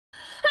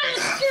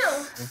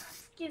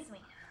Excuse me.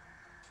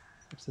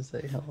 Supposed to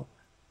say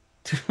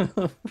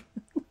hello.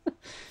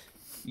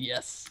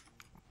 Yes.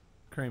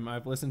 Cream,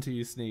 I've listened to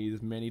you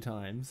sneeze many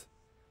times.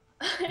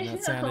 And that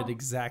I sounded know.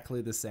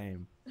 exactly the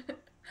same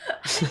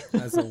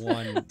as the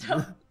one.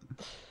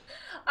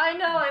 I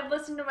know. I've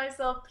listened to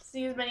myself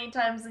sneeze many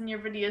times in your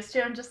videos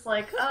too. I'm just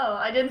like, oh,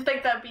 I didn't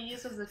think that'd be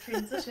used as a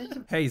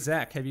transition. Hey,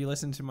 Zach, have you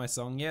listened to my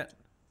song yet?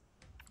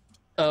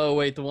 Oh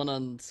wait, the one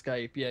on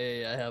Skype.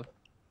 Yeah, I have.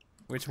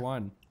 Which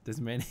one? There's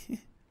many.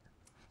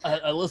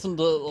 I listened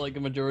to like a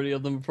majority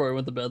of them before I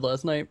went to bed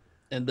last night,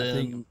 and I then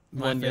think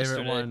my one favorite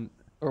yesterday. one.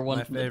 Or one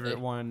My from the favorite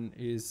day. one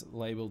is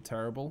labeled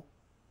 "Terrible."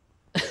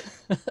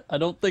 I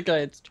don't think I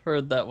had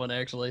heard that one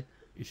actually.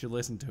 You should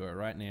listen to it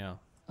right now.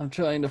 I'm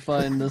trying to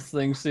find this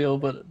thing, Seal,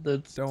 but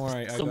there's Don't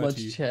worry, I so got much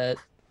you. chat.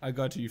 I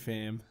got you,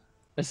 fam.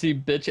 I see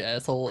bitch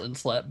asshole and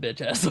slap bitch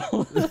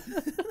asshole.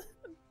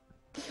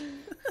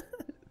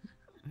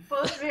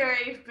 Both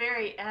very,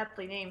 very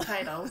aptly named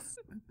titles.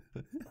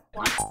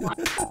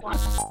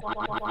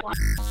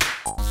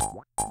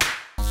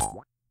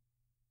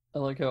 I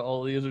like how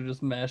all these are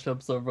just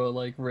mashups of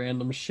like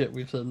random shit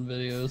we've said in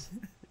videos.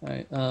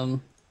 Alright,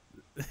 I've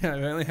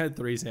only had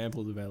 3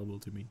 samples available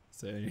to me,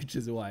 so which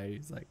is why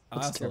it's like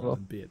That's asshole terrible.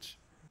 and bitch.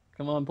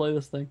 come on, play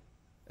this thing.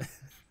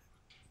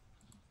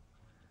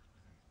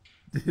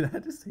 Did I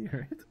just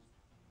hear it?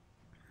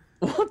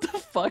 What the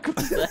fuck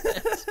was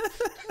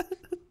that?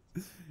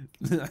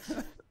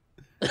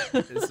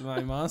 It's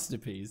my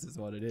masterpiece, is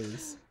what it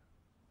is.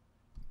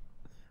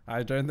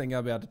 I don't think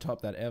I'll be able to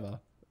top that ever.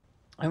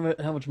 How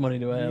much money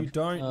do I have? You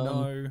don't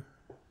know.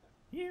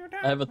 You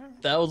don't I have know.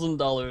 $1,000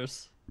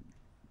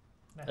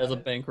 Can I as have a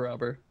it? bank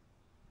robber.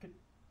 Can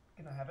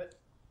I have it?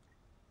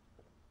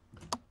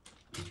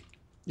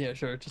 Yeah,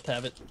 sure, just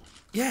have it.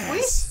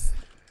 Yes!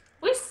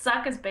 We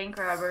suck as bank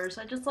robbers.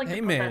 I just like Hey,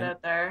 to put man. that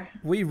out there.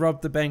 We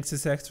robbed the bank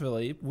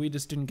successfully. We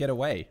just didn't get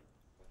away.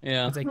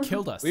 Yeah. 'Cause they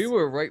killed us. We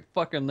were right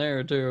fucking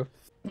there, too.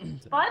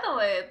 By the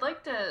way, I'd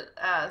like to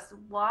ask,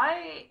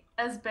 why,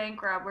 as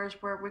bank robbers,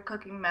 were we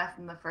cooking meth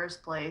in the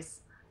first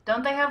place?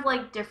 Don't they have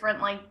like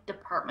different like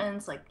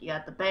departments? Like you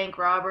got the bank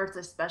robbers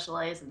that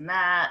specialize in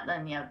that.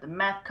 Then you have the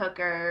meth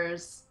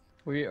cookers.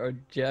 We are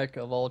jack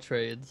of all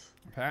trades.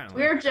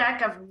 Apparently. We're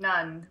jack of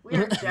none. We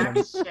are jack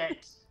of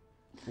shit.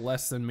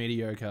 Less than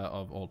mediocre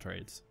of all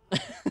trades.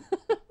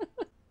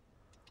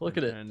 Look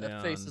at it. And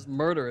That face down. is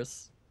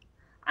murderous.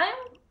 I'm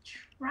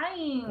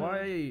trying.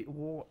 Why?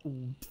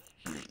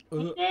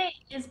 It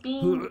is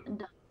being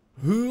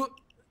done.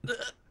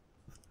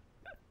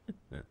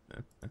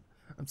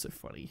 I'm so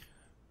funny.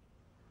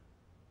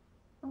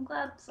 I'm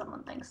glad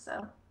someone thinks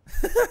so.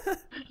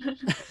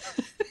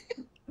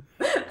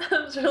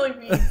 That was really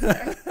mean,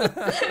 sir.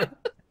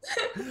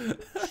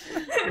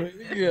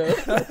 Yeah.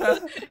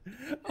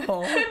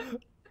 Oh,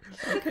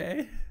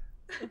 okay.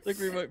 I think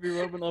we might be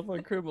rubbing off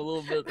on Crib a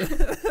little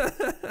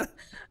bit.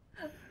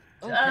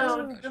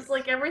 Oh, just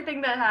like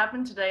everything that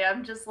happened today,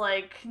 I'm just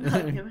like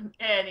not giving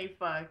any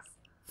fucks.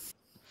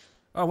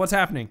 Oh, what's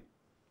happening?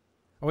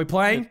 Are we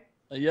playing?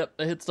 Yep,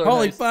 I hit start.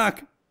 Holy heist.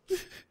 fuck!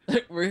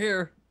 We're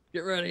here.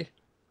 Get ready.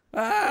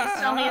 Please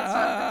tell me it's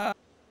not.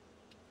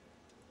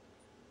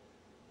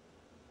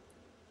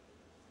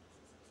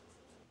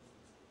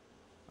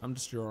 I'm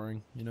just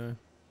drawing, you know.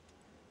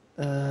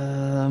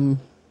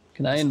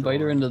 Can I invite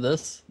her into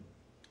this?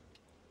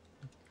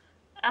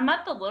 I'm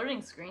at the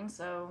loading screen,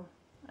 so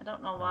I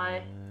don't know why.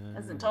 It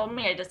hasn't told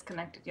me I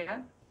disconnected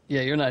yet.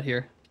 Yeah, you're not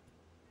here.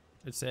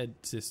 It said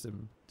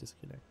system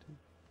disconnected.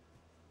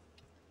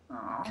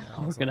 Oh,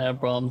 We're gonna have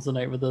problems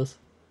tonight with this.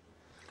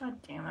 god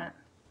damn it.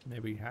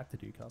 Maybe we have to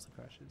do Castle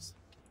Crashes.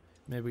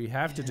 Maybe we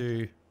have to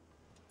do.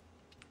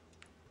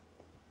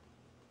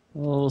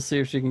 Well, we'll see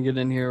if she can get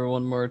in here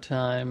one more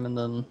time, and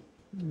then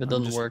if it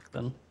doesn't just- work,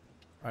 then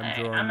I'm Alright,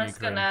 drawing. I'm you, just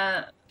Corinne.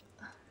 gonna.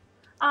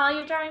 Oh,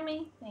 you're drawing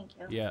me? Thank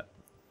you. Yeah.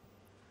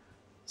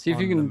 see if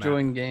you On the can map.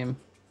 join game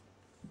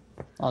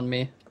on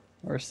me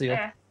or Seal.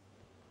 Okay.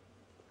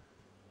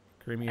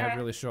 Cream, you have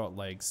really short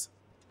legs.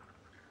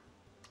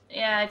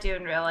 Yeah, I do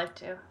in real life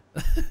too.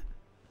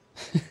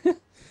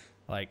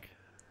 Like.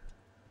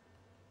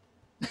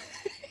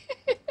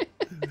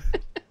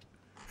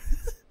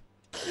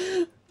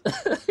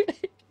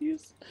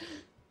 Yes.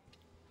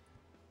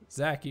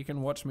 Zach, you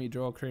can watch me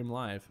draw Cream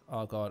live.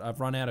 Oh god, I've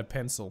run out of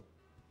pencil.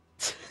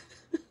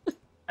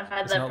 I've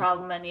had It's that not-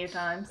 problem many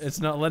times. It's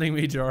not letting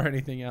me draw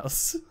anything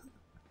else.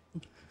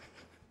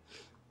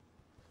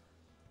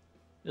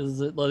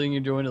 Is it letting you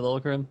join a little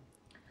Crim?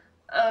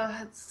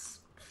 It's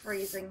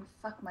freezing.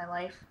 Fuck my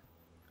life.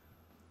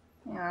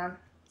 Yeah.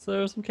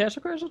 So some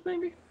Castle Crashes,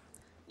 maybe?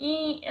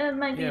 It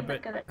might be Yeah, a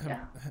but good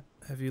idea.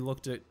 have you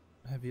looked at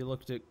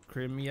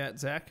Cream yet,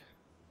 Zach?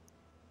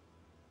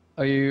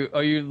 Are you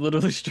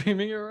literally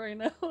streaming it right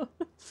now?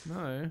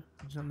 No,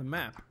 it's on the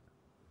map.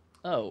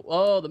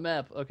 Oh, the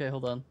map. Okay,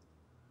 hold on.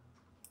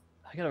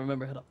 I gotta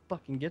remember how to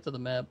fucking get to the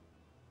map.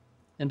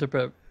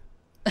 Interprep.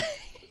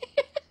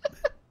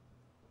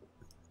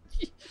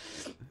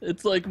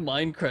 It's like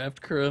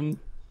Minecraft, Crim.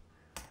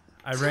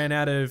 I ran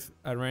out of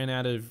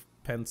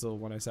pencil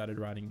when I started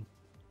writing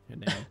her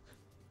name.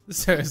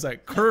 So it's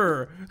like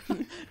Krr,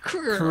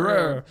 Krr.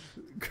 Krr,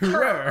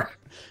 Krr.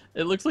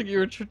 It looks like you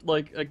were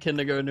like a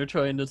kindergartner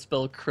trying to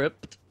spell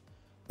crypt.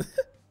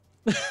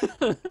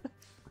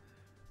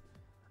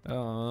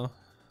 Oh,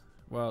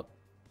 well.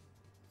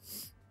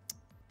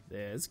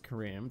 There's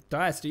Karim.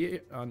 Dice, do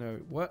you? Oh no,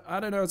 what? I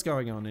don't know what's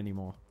going on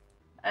anymore.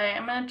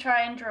 I'm gonna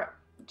try and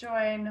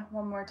join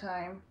one more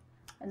time,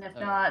 and if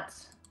not,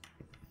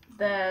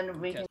 then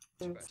we can.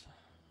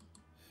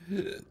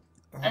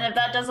 And if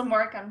that doesn't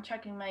work, I'm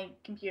checking my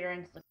computer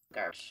into the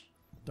garbage.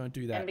 Don't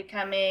do that. And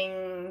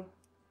becoming,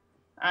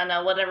 I don't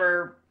know,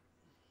 whatever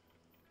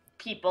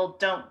people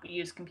don't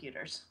use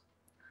computers.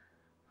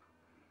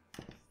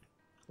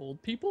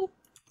 Old people?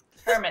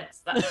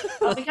 Hermits.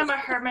 I'll become a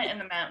hermit in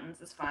the mountains.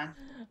 It's fine.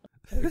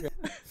 Okay.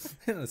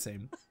 The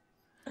same.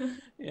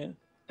 Yeah.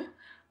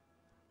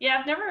 Yeah,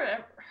 I've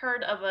never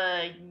heard of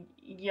a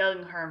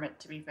young hermit,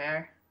 to be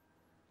fair.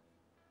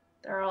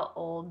 They're all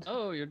old.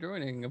 Oh, you're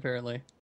joining, apparently.